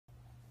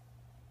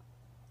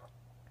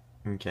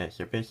Okay,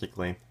 so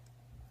basically,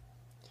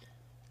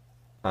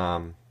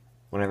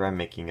 whenever I'm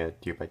making a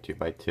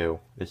 2x2x2,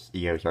 this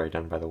EO is already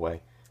done by the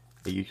way,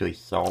 I usually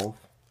solve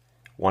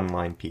one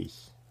line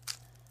piece.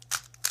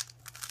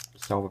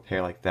 Solve a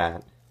pair like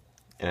that,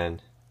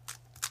 and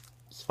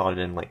slot it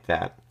in like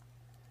that.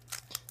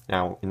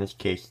 Now, in this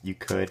case, you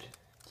could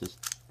just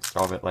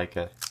solve it like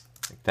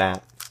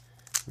that,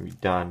 and be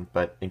done,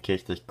 but in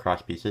case this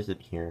cross piece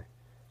isn't here,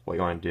 what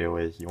you want to do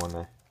is you want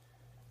to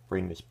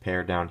bring this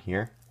pair down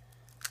here,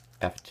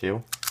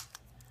 F2,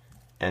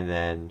 and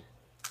then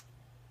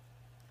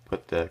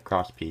put the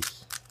cross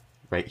piece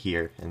right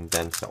here and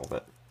then solve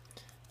it.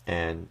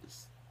 And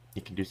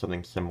you can do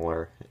something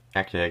similar.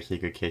 Actually, a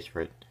good case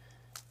for it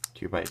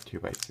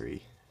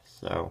 2x2x3.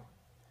 So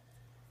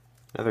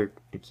another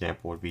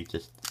example would be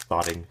just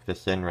slotting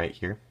this in right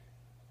here,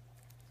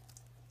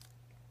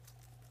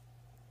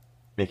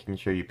 making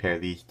sure you pair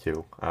these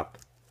two up,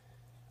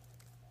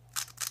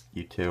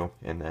 U2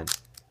 and then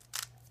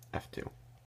F2.